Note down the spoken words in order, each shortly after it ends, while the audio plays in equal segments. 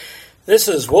This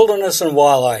is Wilderness and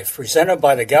Wildlife, presented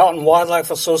by the Gallatin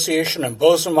Wildlife Association in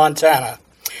Bozeman, Montana.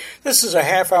 This is a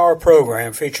half-hour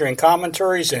program featuring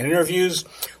commentaries and interviews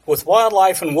with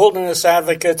wildlife and wilderness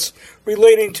advocates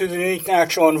relating to the unique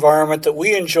natural environment that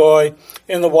we enjoy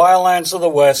in the wildlands of the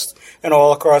West and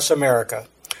all across America.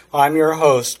 I'm your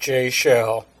host, Jay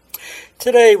Shell.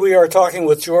 Today we are talking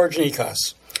with George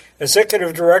Nickas,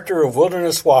 Executive Director of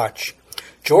Wilderness Watch.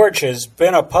 George has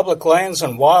been a public lands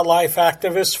and wildlife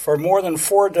activist for more than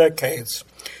 4 decades,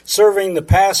 serving the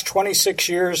past 26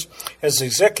 years as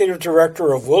Executive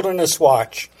Director of Wilderness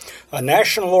Watch, a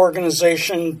national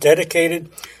organization dedicated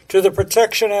to the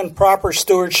protection and proper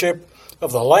stewardship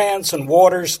of the lands and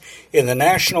waters in the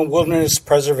National Wilderness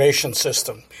Preservation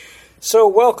System. So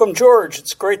welcome, George.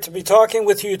 It's great to be talking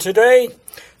with you today.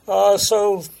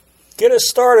 So get us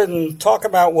started and talk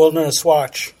about Wilderness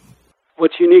Watch.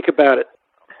 What's unique about it?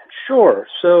 Sure.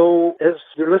 So, as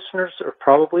your listeners are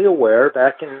probably aware,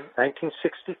 back in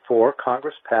 1964,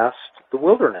 Congress passed the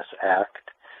Wilderness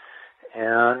Act.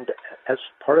 And as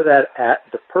part of that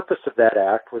act, the purpose of that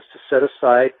act was to set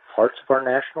aside parts of our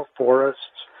national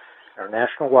forests, our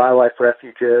national wildlife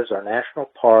refuges, our national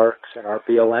parks, and our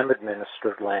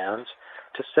BLM-administered lands,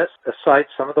 to set aside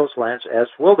some of those lands as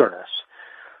wilderness.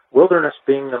 Wilderness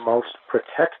being the most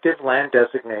protected land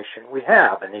designation we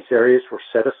have, and these areas were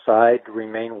set aside to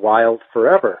remain wild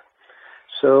forever.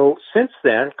 So since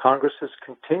then, Congress has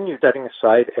continued setting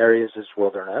aside areas as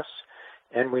wilderness,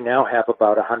 and we now have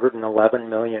about 111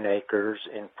 million acres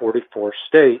in 44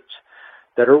 states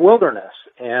that are wilderness.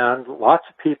 And lots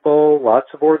of people,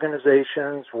 lots of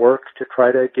organizations work to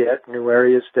try to get new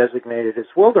areas designated as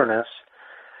wilderness.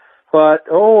 But,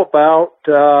 about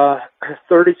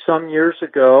 30-some years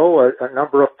ago, a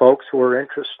number of folks who were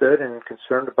interested and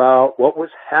concerned about what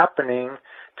was happening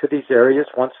to these areas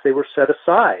once they were set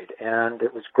aside. And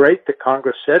it was great that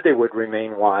Congress said they would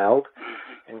remain wild,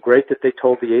 and great that they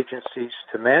told the agencies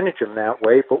to manage them that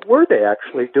way, but were they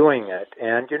actually doing it?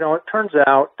 And, it turns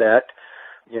out that,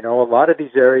 a lot of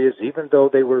these areas, even though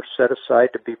they were set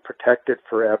aside to be protected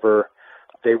forever,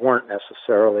 they weren't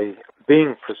necessarily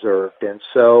being preserved. And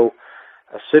so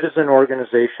a citizen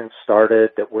organization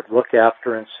started that would look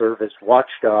after and serve as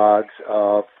watchdogs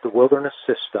of the wilderness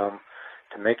system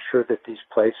to make sure that these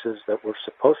places that were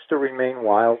supposed to remain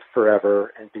wild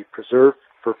forever and be preserved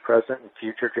for present and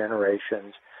future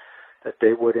generations, that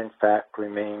they would in fact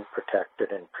remain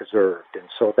protected and preserved. And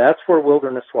so that's where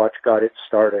Wilderness Watch got it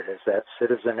started, as that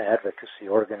citizen advocacy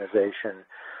organization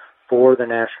for the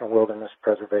National Wilderness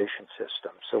Preservation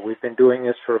System. So we've been doing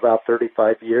this for about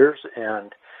 35 years,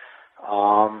 and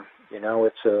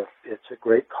it's a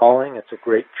great calling, it's a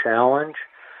great challenge,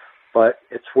 but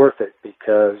it's worth it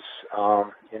because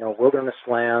wilderness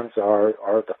lands are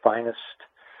the finest,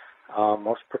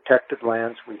 most protected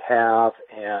lands we have,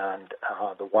 and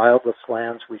the wildest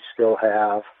lands we still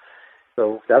have.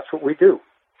 So that's what we do.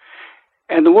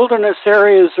 And the wilderness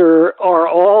areas are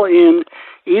all in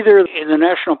either in the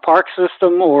national park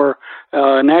system or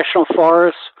national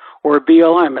forests or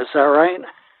BLM. Is that right?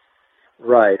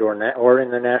 Right, or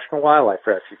in the national wildlife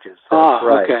refuges. That's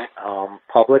right. Okay.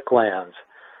 Public lands.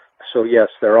 So yes,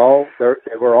 they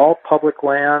were all public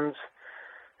lands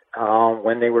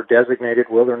when they were designated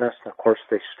wilderness, and of course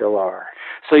they still are.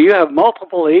 So you have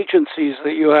multiple agencies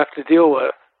that you have to deal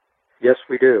with. Yes,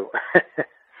 we do.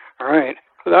 All right.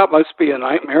 That must be a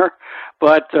nightmare.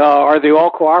 But are they all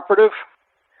cooperative?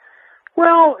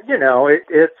 Well,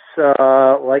 it's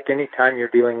like any time you're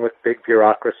dealing with big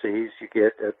bureaucracies, you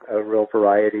get a real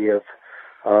variety of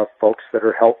folks that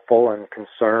are helpful and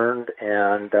concerned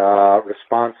and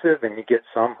responsive, and you get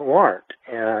some who aren't.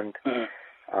 And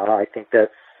I think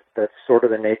that's sort of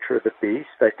the nature of the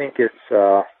beast. I think it's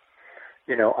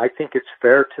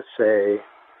fair to say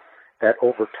that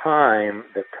over time,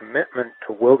 the commitment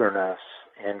to wilderness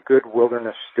and good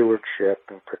wilderness stewardship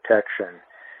and protection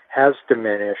has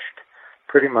diminished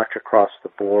pretty much across the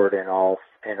board in all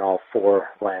 4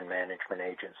 land management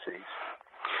agencies.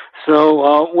 So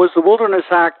was the Wilderness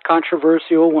Act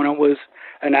controversial when it was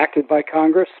enacted by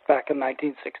Congress back in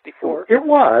 1964? It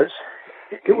was.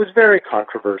 It was very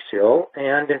controversial,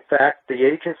 and in fact, the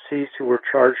agencies who were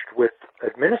charged with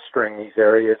administering these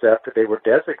areas after they were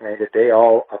designated, they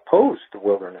all opposed the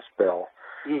wilderness bill.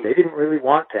 They didn't really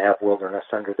want to have wilderness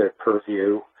under their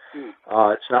purview.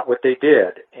 It's not what they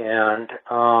did, and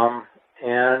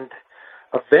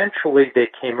eventually they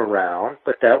came around,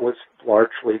 but that was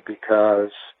largely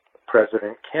because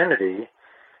President Kennedy,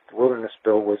 the wilderness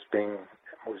bill was being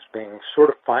sort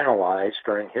of finalized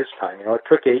during his time. It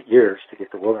took 8 years to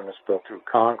get the wilderness bill through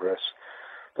Congress,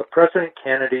 But President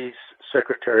Kennedy's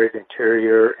Secretary of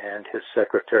Interior and his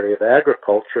Secretary of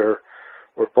Agriculture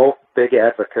were both big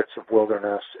advocates of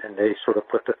wilderness, and they sort of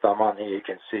put the thumb on the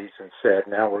agencies and said,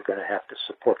 now we're going to have to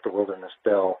support the wilderness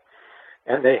bill.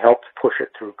 And they helped push it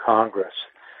through Congress.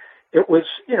 It was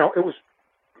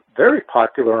very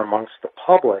popular amongst the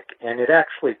public, and it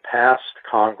actually passed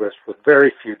Congress with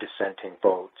very few dissenting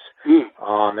votes. It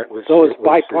was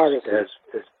bipartisan.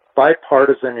 As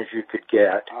bipartisan as you could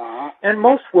get. And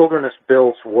most wilderness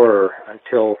bills were,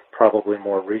 until probably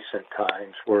more recent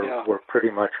times, were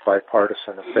pretty much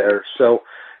bipartisan affairs. So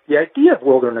the idea of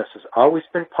wilderness has always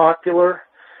been popular,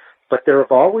 but there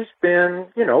have always been,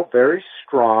 very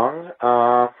strong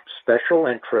special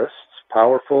interests,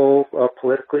 powerful,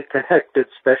 politically connected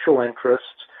special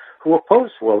interests who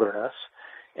opposed wilderness,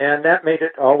 and that made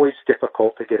it always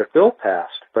difficult to get a bill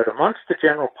passed. But amongst the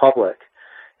general public,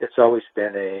 it's always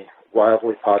been a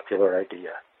wildly popular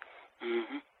idea.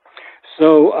 Mm-hmm.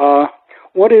 So,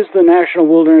 what is the National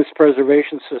Wilderness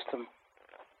Preservation System?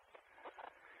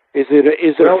 Is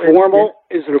it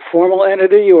a formal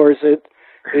entity, or is it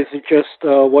just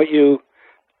what you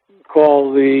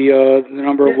call the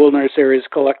number of wilderness areas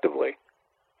collectively?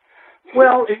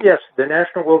 Well, yes, the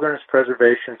National Wilderness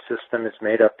Preservation System is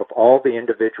made up of all the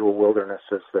individual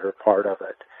wildernesses that are part of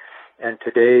it. And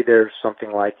today there's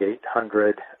something like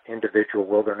 800 individual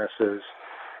wildernesses,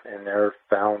 and they're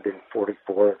found in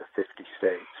 44 of the 50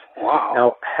 states. Wow.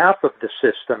 Now, half of the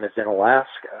system is in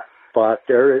Alaska, but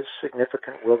there is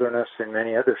significant wilderness in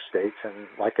many other states, and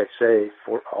like I say,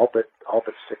 all but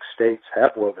 6 states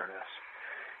have wilderness.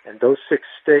 And those 6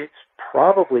 states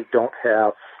probably don't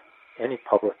have any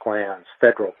public lands,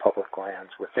 federal public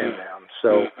lands within them,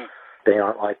 so they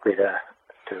aren't likely to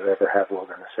ever have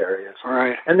wilderness areas.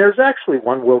 Right. And there's actually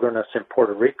one wilderness in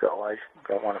Puerto Rico. I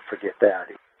don't want to forget that.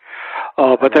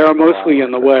 But they are mostly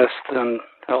in the West, and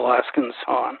Alaska and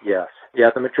so on. Yes. Yeah,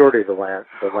 the majority of the lands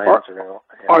are in.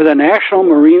 Are the national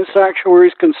marine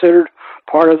sanctuaries considered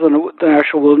part of the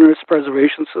National Wilderness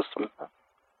Preservation System?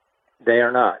 They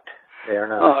are not.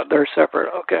 They're separate.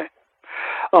 Okay.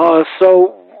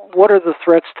 So what are the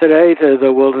threats today to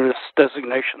the wilderness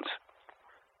designations?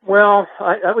 Well,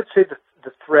 I would say that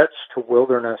the threats to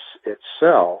wilderness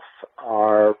itself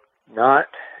are not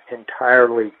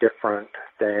entirely different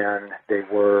than they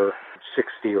were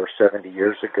 60 or 70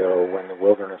 years ago when the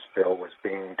wilderness bill was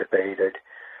being debated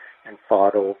and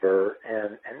fought over.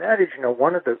 And that is,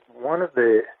 one of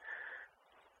the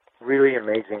really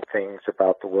amazing things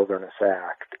about the Wilderness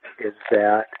Act is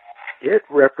that it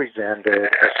represented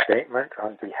a statement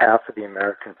on behalf of the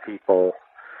American people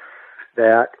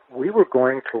that we were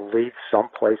going to leave some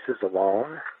places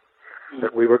alone,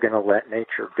 that we were going to let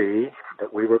nature be,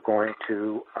 that we were going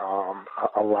to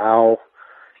allow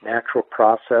natural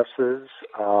processes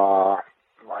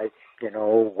like,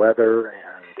 weather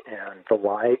and the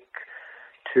like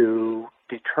to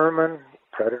determine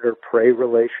predator-prey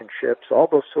relationships, all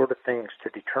those sort of things, to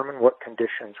determine what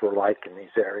conditions were like in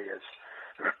these areas.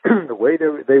 The way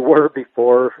they were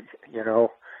before,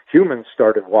 humans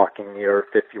started walking the earth,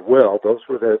 if you will. Those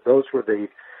were the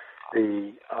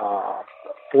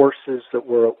forces that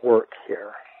were at work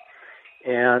here,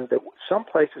 and that some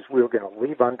places we were going to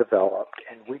leave undeveloped,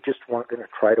 and we just weren't going to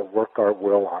try to work our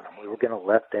will on them. We were going to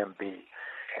let them be.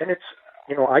 And it's,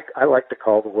 I like to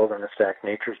call the Wilderness Act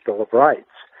Nature's Bill of Rights,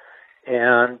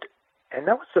 and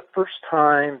that was the first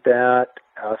time that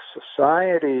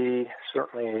society,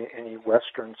 certainly any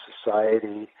Western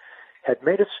society, had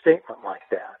made a statement like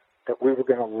that we were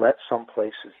going to let some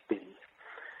places be.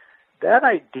 That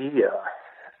idea,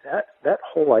 that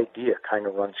whole idea kind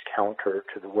of runs counter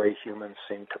to the way humans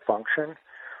seem to function,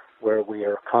 where we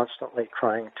are constantly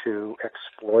trying to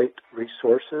exploit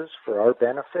resources for our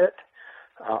benefit,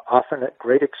 often at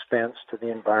great expense to the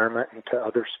environment and to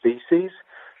other species.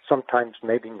 Sometimes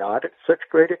maybe not at such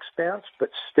great expense, but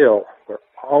still, we're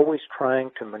always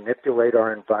trying to manipulate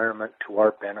our environment to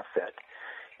our benefit.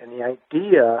 And the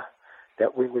idea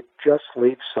that we would just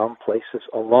leave some places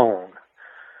alone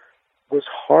was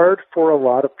hard for a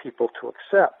lot of people to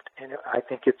accept. And I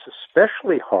think it's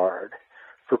especially hard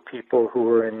for people who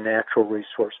are in natural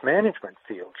resource management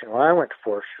fields. I went to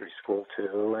forestry school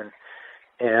too,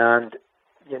 and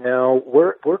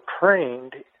we're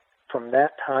trained from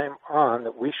that time on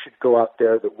that we should go out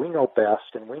there, that we know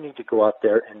best, and we need to go out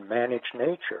there and manage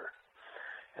nature.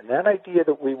 And that idea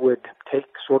that we would take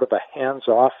sort of a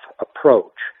hands-off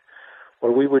approach,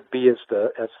 where we would be, as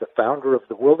the founder of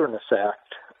the Wilderness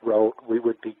Act wrote, we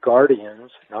would be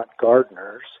guardians, not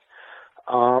gardeners,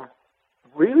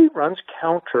 really runs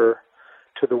counter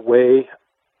to the way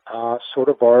sort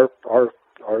of our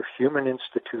our human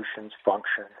institutions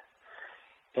function.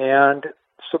 And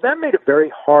so that made it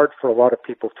very hard for a lot of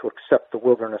people to accept the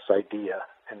wilderness idea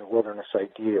and the wilderness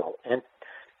ideal. And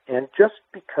just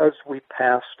because we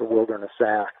passed the Wilderness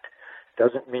Act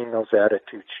doesn't mean those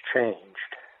attitudes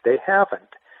changed. They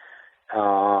haven't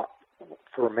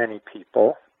for many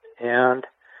people. And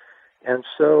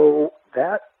so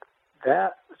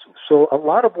so a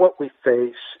lot of what we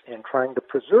face in trying to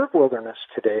preserve wilderness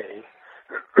today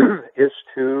is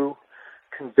to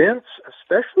convince,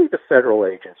 especially the federal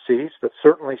agencies, but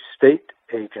certainly state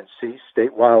agencies,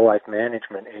 state wildlife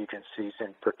management agencies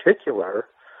in particular,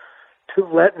 to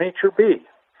let nature be,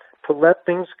 to let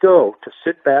things go, to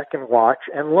sit back and watch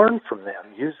and learn from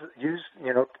them. Use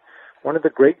one of the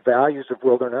great values of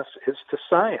wilderness is to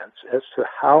science as to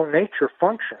how nature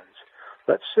functions.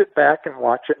 Let's sit back and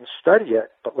watch it and study it,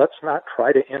 but let's not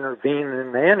try to intervene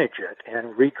and manage it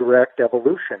and redirect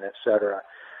evolution, etc.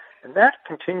 And that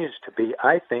continues to be,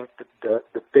 I think, the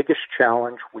biggest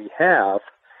challenge we have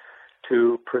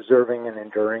to preserving an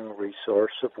enduring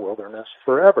resource of wilderness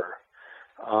forever,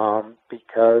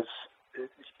 because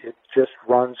it just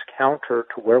runs counter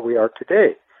to where we are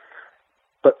today.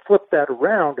 But flip that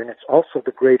around, and it's also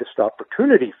the greatest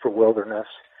opportunity for wilderness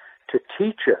to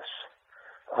teach us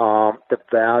the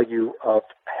value of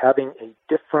having a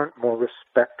different, more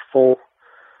respectful,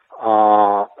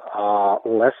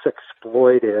 less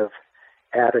exploitive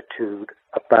attitude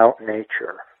about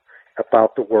nature,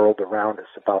 about the world around us,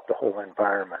 about the whole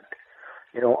environment.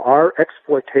 Our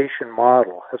exploitation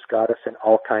model has got us in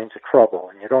all kinds of trouble,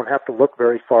 and you don't have to look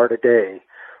very far today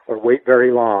or wait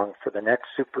very long for the next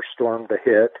superstorm to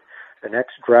hit, the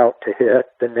next drought to hit,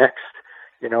 the next,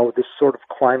 this sort of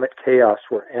climate chaos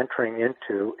we're entering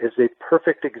into is a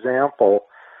perfect example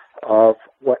of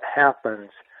what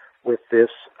happens with this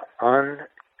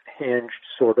unhinged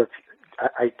sort of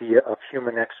idea of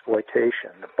human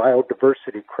exploitation, the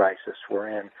biodiversity crisis we're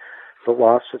in, the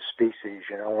loss of species.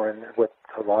 We're in what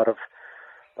a lot of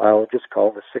biologists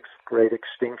call the sixth great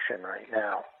extinction right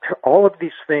now. All of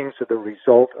these things are the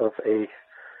result of a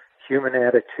human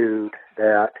attitude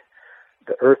that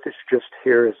the earth is just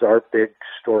here as our big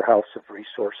storehouse of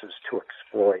resources to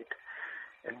exploit.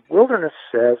 And wilderness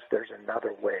says there's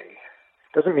another way.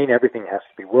 Doesn't mean everything has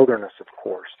to be wilderness, of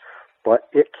course, but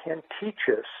it can teach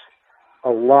us a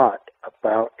lot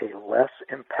about a less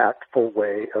impactful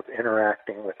way of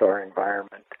interacting with our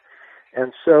environment.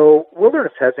 And so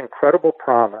wilderness has incredible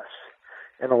promise,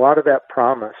 and a lot of that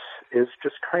promise is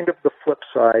just kind of the flip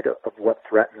side of what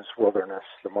threatens wilderness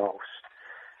the most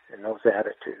in those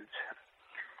attitudes.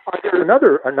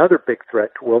 Another big threat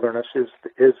to wilderness is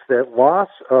the loss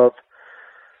of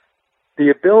the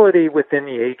ability within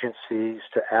the agencies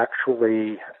to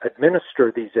actually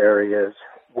administer these areas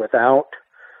without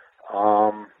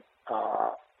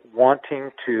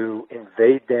wanting to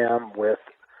invade them with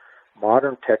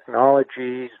modern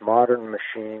technologies, modern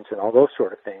machines, and all those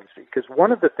sort of things. Because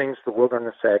one of the things the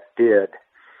Wilderness Act did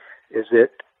is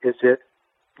it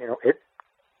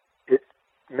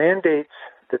mandates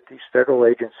that these federal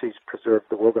agencies preserve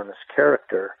the wilderness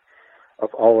character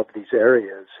of all of these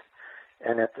areas,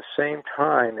 and at the same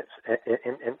time,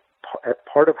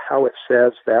 part of how it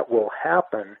says that will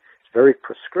happen, it's very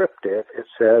prescriptive. It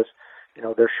says,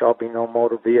 there shall be no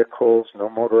motor vehicles, no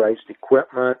motorized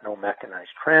equipment, no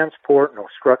mechanized transport, no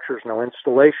structures, no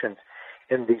installations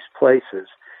in these places.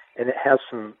 And it has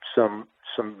some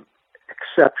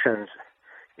exceptions,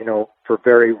 for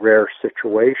very rare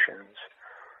situations.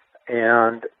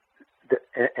 And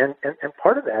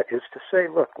part of that is to say,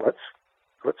 look,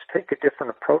 let's take a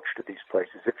different approach to these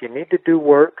places. If you need to do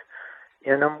work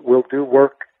in them, we'll do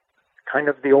work kind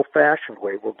of the old-fashioned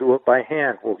way. We'll do it by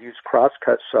hand. We'll use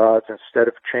crosscut saws instead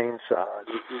of chainsaws.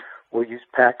 Mm-hmm. We'll use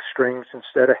pack strings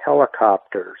instead of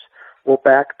helicopters. We'll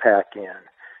backpack in.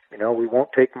 We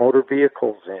won't take motor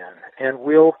vehicles in, and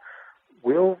we'll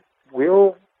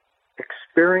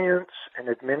experience and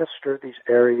administer these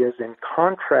areas in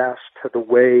contrast to the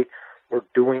way we're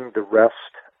doing the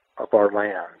rest of our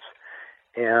lands.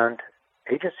 And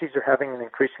agencies are having an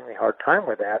increasingly hard time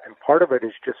with that, and part of it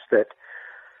is just that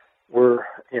we're,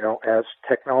 as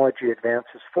technology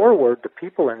advances forward, the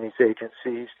people in these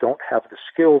agencies don't have the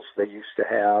skills they used to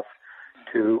have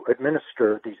to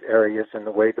administer these areas in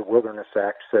the way the Wilderness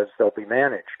Act says they'll be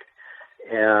managed.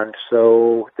 And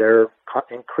so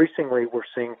increasingly we're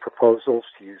seeing proposals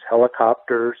to use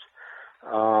helicopters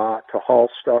to haul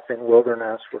stuff in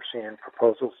wilderness. We're seeing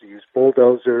proposals to use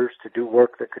bulldozers to do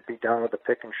work that could be done with a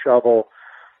pick and shovel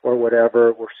or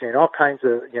whatever. We're seeing all kinds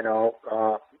of,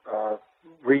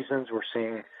 reasons. We're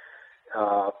seeing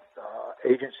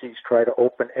agencies try to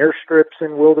open airstrips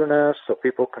in wilderness so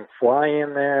people can fly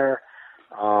in there.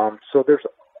 So there's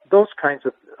those kinds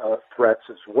of threats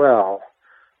as well.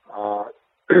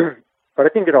 But I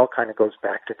think it all kind of goes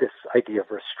back to this idea of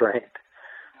restraint,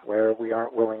 where we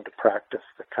aren't willing to practice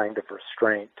the kind of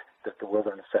restraint that the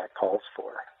Wilderness Act calls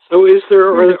for. So is there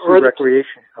or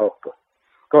recreation? Oh,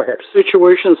 go ahead.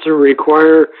 Situations that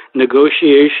require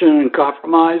negotiation and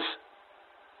compromise?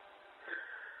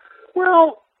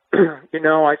 Well,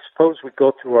 I suppose we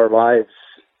go through our lives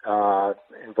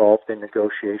involved in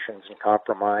negotiations and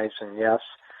compromise, and yes,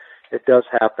 it does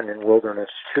happen in wilderness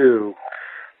too.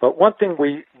 But one thing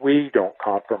we don't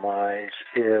compromise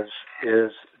is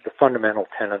the fundamental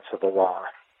tenets of the law.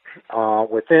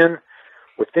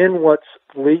 Within what's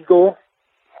legal,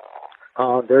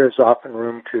 there is often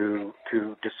room to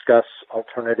discuss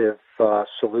alternative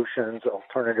solutions,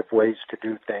 alternative ways to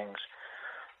do things.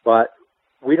 But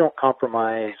we don't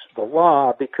compromise the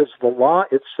law because the law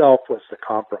itself was the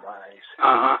compromise.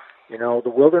 Uh-huh. The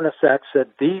Wilderness Act said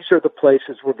these are the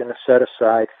places we're going to set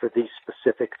aside for these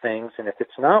specific things, and if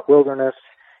it's not wilderness,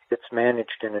 it's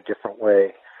managed in a different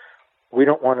way. We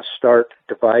don't want to start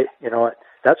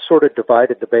that sort of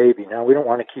divided the baby. Now we don't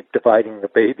want to keep dividing the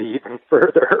baby even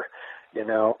further.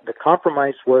 The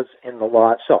compromise was in the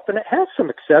law itself, and it has some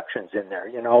exceptions in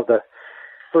there.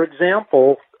 For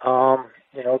example,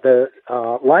 the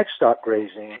livestock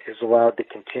grazing is allowed to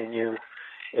continue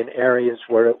in areas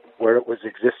where it was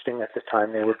existing at the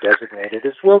time they were designated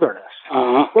as wilderness.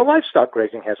 Uh-huh. Well, livestock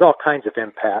grazing has all kinds of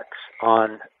impacts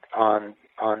on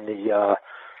the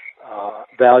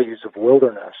values of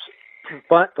wilderness,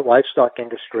 but the livestock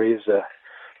industry is a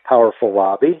powerful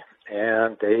lobby,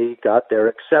 and they got their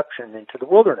exception into the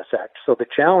Wilderness Act. So the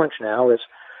challenge now is,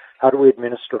 how do we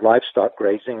administer livestock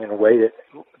grazing in a way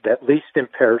that least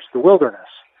impairs the wilderness?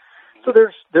 So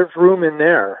there's room in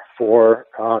there for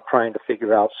trying to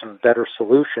figure out some better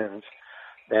solutions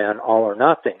than all or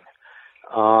nothing.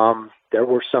 There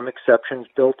were some exceptions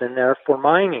built in there for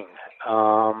mining,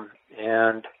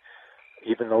 and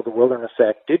even though the Wilderness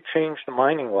Act did change the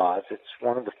mining laws, it's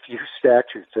one of the few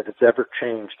statutes that has ever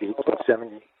changed the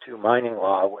 1872 mining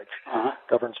law, which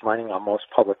governs mining on most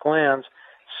public lands.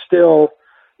 Still,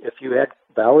 if you had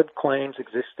valid claims,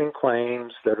 existing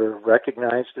claims that are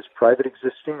recognized as private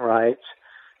existing rights,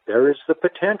 there is the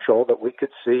potential that we could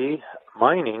see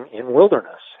mining in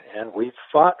wilderness. And we've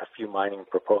fought a few mining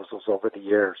proposals over the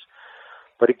years.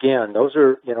 But again, those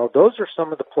are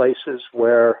some of the places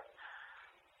where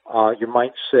you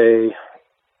might say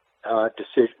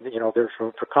there's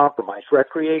room for compromise.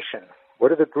 Recreation.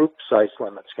 What are the group size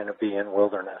limits going to be in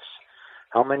wilderness?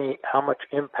 How much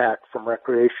impact from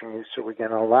recreation use are we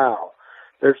going to allow?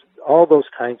 There's all those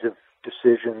kinds of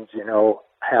decisions,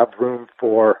 have room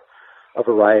for a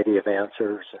variety of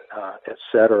answers, et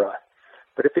cetera.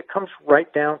 But if it comes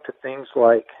right down to things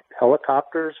like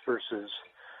helicopters versus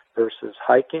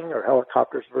hiking, or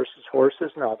helicopters versus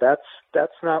horses, no,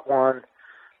 that's not one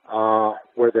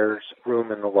where there's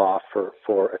room in the law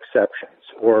for exceptions,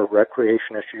 or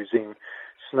recreationists using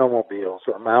snowmobiles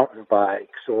or mountain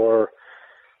bikes or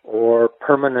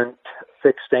permanent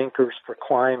fixed anchors for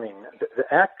climbing. The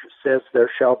Act says there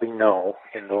shall be no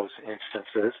in those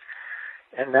instances,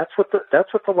 and that's what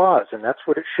the law is, and that's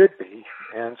what it should be.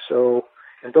 And so,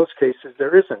 in those cases,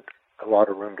 there isn't a lot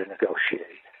of room to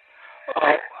negotiate.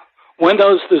 When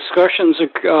those discussions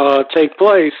take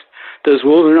place, does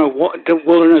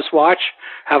Wilderness Watch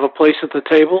have a place at the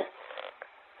table?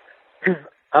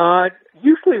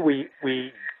 Usually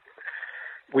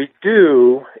we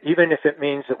do, even if it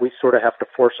means that we sort of have to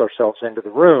force ourselves into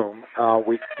the room.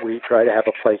 We try to have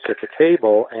a place at the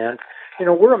table, and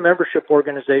we're a membership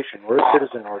organization. We're a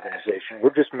citizen organization.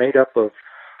 We're just made up of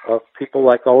people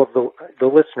like all of the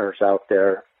listeners out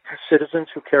there, citizens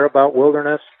who care about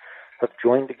wilderness, have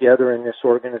joined together in this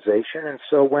organization. And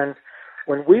so when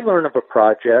we learn of a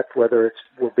project, whether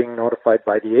we're being notified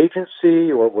by the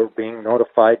agency or we're being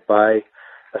notified by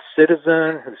a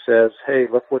citizen who says, hey,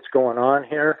 look what's going on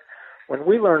here, when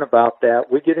we learn about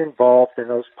that, we get involved in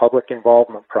those public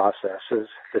involvement processes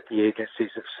that the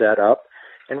agencies have set up,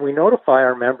 and we notify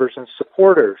our members and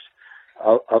supporters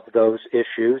of those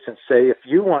issues and say, if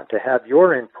you want to have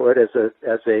your input as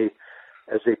a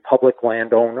public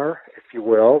landowner, if you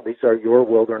will, these are your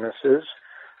wildernesses,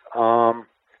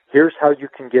 here's how you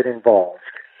can get involved.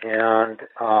 And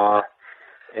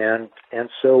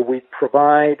so we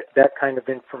provide that kind of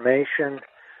information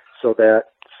so that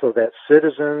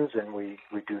citizens, and we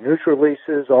do news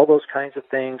releases, all those kinds of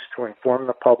things to inform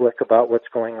the public about what's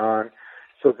going on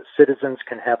so that citizens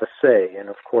can have a say. And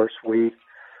of course, we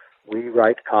we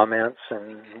write comments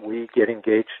and we get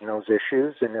engaged in those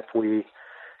issues. And if we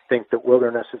think that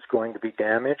wilderness is going to be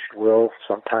damaged, we'll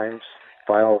sometimes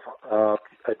file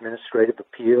administrative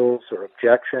appeals or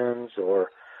objections, or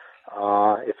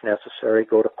if necessary,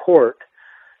 go to court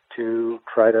to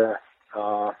try to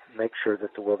make sure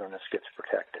that the wilderness gets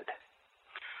protected.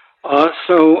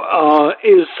 So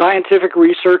is scientific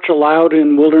research allowed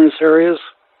in wilderness areas?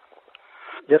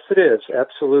 Yes, it is,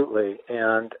 absolutely.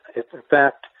 And in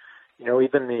fact,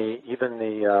 even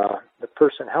the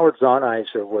person, Howard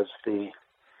Zahniser, was the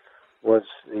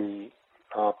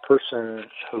person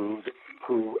who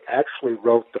actually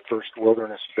wrote the first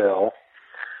wilderness bill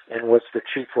and was the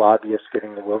chief lobbyist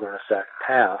getting the Wilderness Act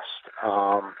passed.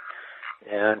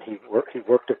 And he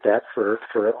worked at that for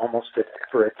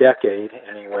a decade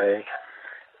anyway.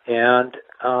 And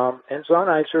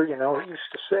Zahniser, he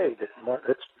used to say that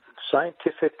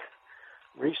scientific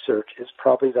research is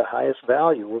probably the highest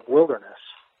value of wilderness.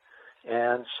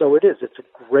 And so it is. It's a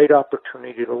great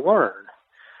opportunity to learn.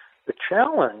 The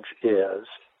challenge is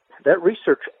that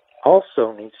research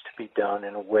also needs to be done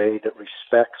in a way that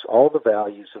respects all the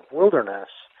values of wilderness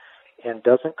and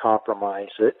doesn't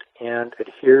compromise it and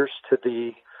adheres to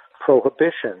the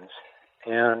prohibitions.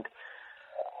 And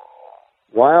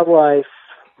wildlife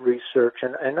research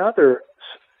and other,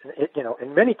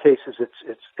 in many cases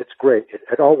it's great.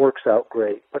 It all works out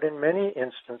great. But in many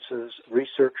instances,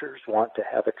 researchers want to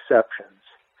have exceptions.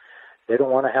 They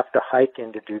don't want to have to hike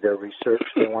in to do their research.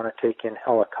 They want to take in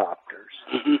helicopters.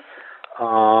 Mm-hmm.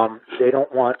 They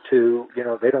don't want to,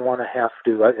 they don't want to have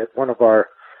to. One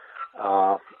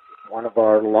of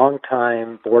our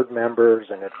longtime board members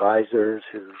and advisors,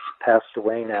 who's passed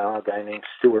away now, a guy named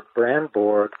Stuart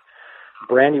Brandborg.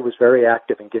 Brandy was very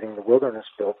active in getting the wilderness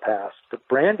bill passed. But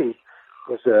Brandy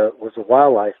was a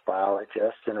wildlife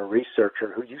biologist and a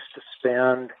researcher who used to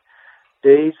spend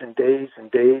days and days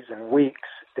and days and weeks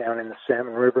down in the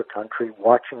Salmon River country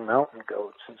watching mountain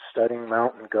goats and studying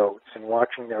mountain goats and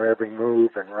watching their every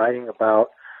move and writing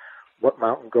about what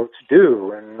mountain goats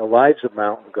do and the lives of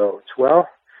mountain goats. Well,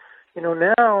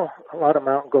 now a lot of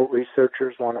mountain goat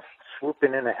researchers want to swoop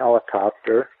in a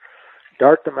helicopter,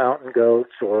 dart the mountain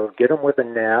goats or get them with a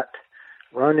net,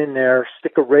 run in there,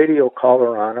 stick a radio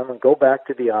collar on them, and go back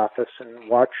to the office and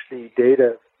watch the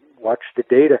data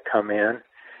come in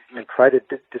and try to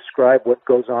describe what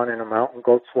goes on in a mountain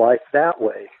goat's life that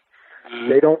way. Mm-hmm.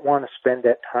 They don't want to spend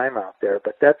that time out there,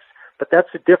 but that's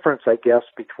the difference, I guess,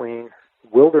 between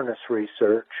wilderness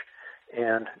research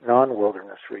and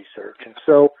non-wilderness research. And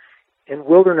so in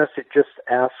wilderness, it just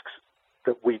asks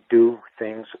that we do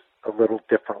things a little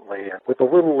differently and with a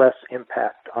little less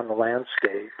impact on the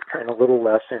landscape and a little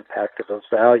less impact of those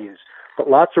values. But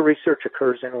lots of research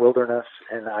occurs in wilderness,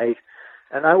 and I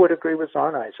would agree with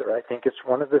Zahniser. I think it's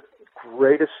one of the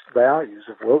greatest values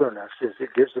of wilderness is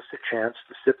it gives us a chance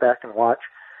to sit back and watch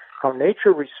how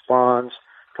nature responds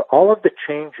to all of the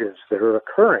changes that are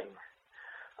occurring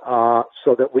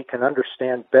so that we can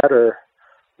understand better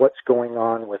what's going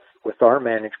on with our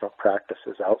management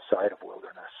practices outside of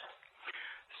wilderness.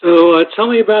 So tell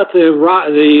me about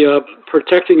the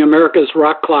Protecting America's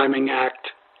Rock Climbing Act.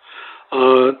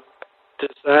 Does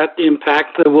that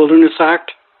impact the Wilderness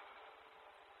Act?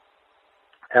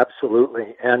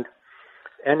 Absolutely, and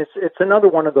it's another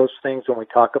one of those things when we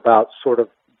talk about sort of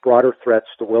broader threats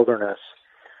to wilderness.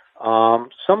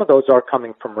 Some of those are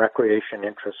coming from recreation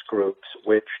interest groups,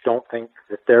 which don't think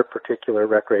that their particular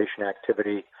recreation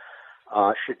activity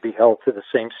should be held to the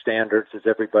same standards as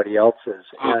everybody else's.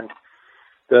 And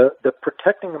the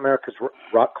Protecting America's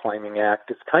Rock Climbing Act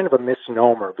is kind of a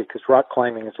misnomer because rock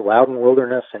climbing is allowed in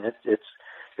wilderness, and it's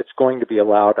going to be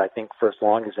allowed, I think, for as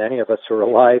long as any of us are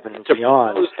alive and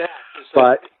beyond.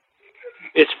 But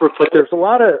there's a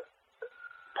lot of,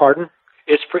 pardon?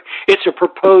 It's a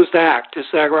proposed act. Is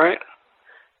that right?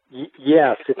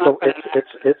 Yes,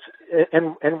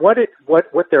 and what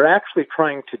they're actually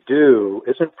trying to do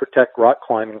isn't protect rock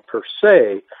climbing per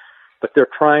se, but they're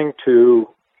trying to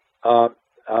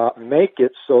make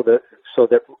it so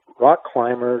that rock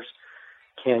climbers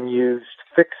can use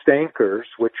fixed anchors,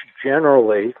 which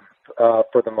generally,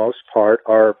 for the most part,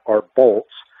 are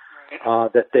bolts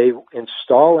that they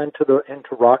install into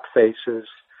rock faces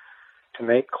to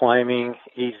make climbing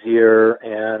easier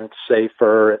and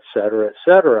safer, et cetera, et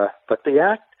cetera. But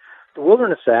the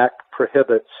Wilderness Act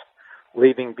prohibits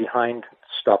leaving behind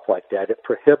stuff like that. It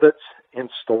prohibits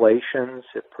installations.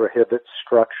 It prohibits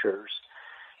structures.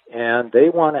 And they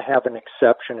want to have an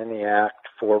exception in the Act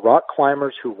for rock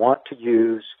climbers who want to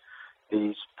use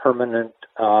these permanent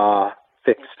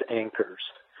fixed anchors.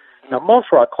 Now, most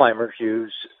rock climbers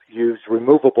use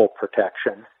removable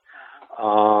protection,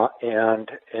 and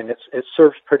it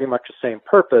serves pretty much the same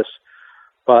purpose.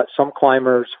 But some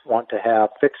climbers want to have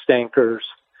fixed anchors.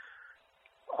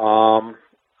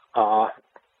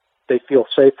 They feel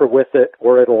safer with it,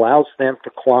 or it allows them to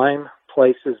climb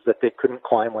places that they couldn't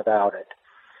climb without it.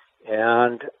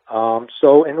 And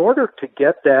so in order to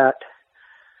get that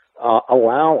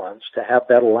allowance, to have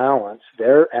that allowance,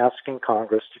 they're asking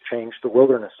Congress to change the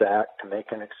Wilderness Act to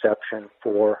make an exception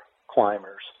for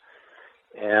climbers.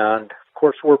 And of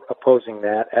course we're opposing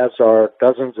that, as are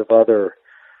dozens of other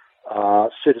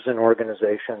citizen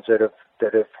organizations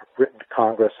that have written to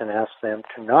Congress and asked them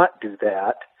to not do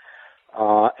that.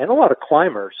 And a lot of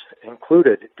climbers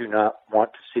included do not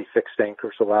want to see fixed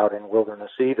anchors allowed in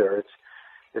wilderness either.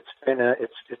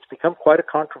 It's become quite a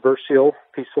controversial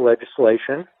piece of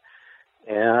legislation,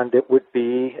 and it would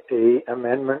be an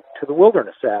amendment to the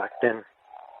Wilderness Act. And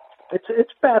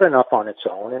it's bad enough on its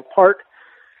own, in part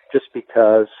just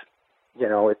because, you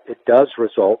know, it does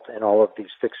result in all of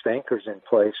these fixed anchors in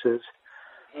places,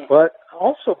 but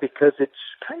also because it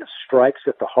kind of strikes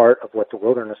at the heart of what the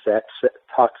Wilderness Act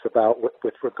talks about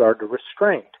with regard to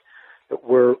restraint, that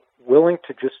we're willing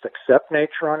to just accept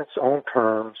nature on its own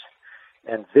terms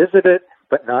and visit it,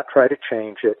 but not try to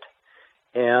change it.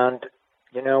 And,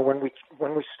 you know, when we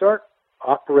start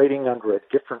operating under a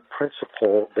different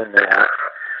principle than that,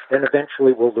 then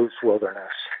eventually we'll lose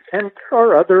wilderness. And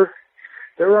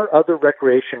there are other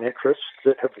recreation interests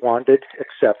that have wanted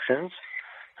exceptions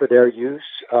for their use.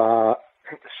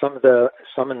 Some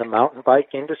in the mountain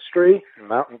bike industry,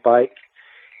 mountain bike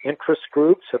interest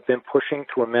groups have been pushing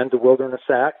to amend the Wilderness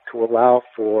Act to allow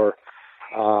for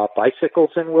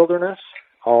bicycles in wilderness.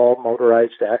 All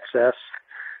motorized access,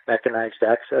 mechanized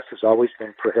access has always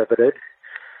been prohibited.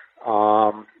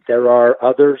 There are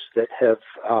others that have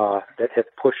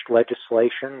pushed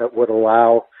legislation that would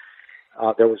allow.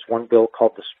 There was one bill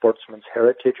called the Sportsman's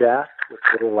Heritage Act, which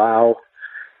would allow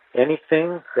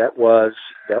anything that was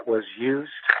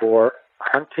used for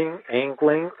hunting,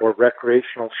 angling, or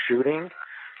recreational shooting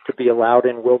to be allowed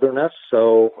in wilderness.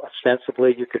 So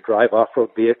ostensibly, you could drive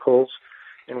off-road vehicles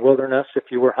in wilderness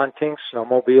if you were hunting,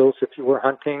 snowmobiles if you were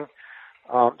hunting.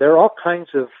 There are all kinds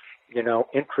of, you know,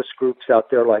 interest groups out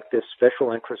there like this,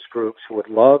 special interest groups who would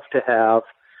love to have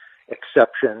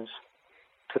exceptions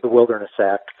to the Wilderness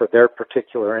Act for their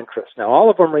particular interests. Now, all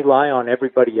of them rely on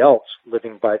everybody else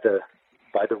living by the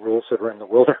rules that are in the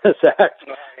Wilderness Act,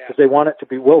 because they want it to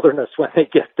be wilderness when they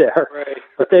get there. Right.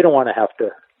 But they don't want to have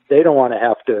to. They don't want to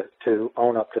have to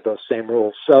own up to those same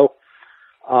rules. So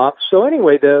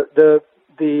anyway, the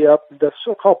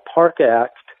so-called Park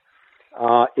Act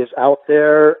is out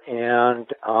there, and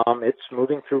it's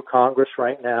moving through Congress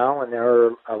right now, and there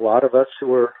are a lot of us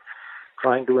who are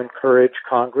trying to encourage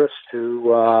Congress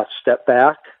to step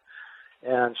back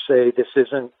and say this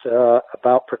isn't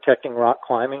about protecting rock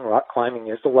climbing. Rock climbing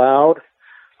is allowed.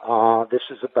 This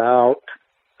is about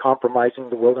compromising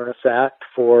the Wilderness Act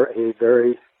for a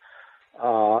very,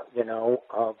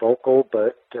 vocal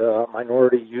but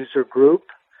minority user group,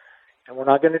 and we're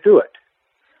not going to do it.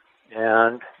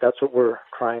 And that's what we're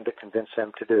trying to convince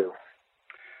them to do.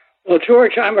 Well,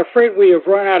 George, I'm afraid we have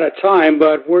run out of time,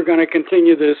 but we're going to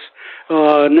continue this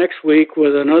next week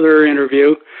with another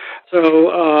interview. So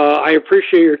I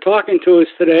appreciate your talking to us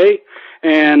today,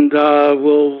 and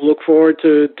we'll look forward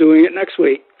to doing it next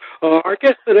week. Our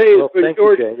guest today has been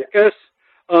George Nickas,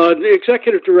 the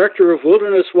Executive Director of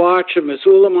Wilderness Watch in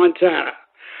Missoula, Montana.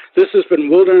 This has been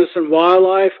Wilderness and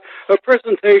Wildlife, a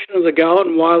presentation of the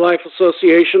Gallatin Wildlife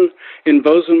Association in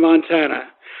Bozeman, Montana.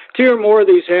 To hear more of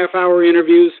these half-hour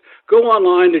interviews, go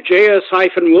online to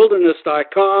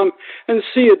js-wilderness.com and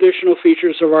see additional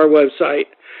features of our website.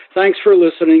 Thanks for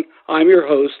listening. I'm your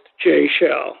host, Jay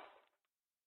Shell.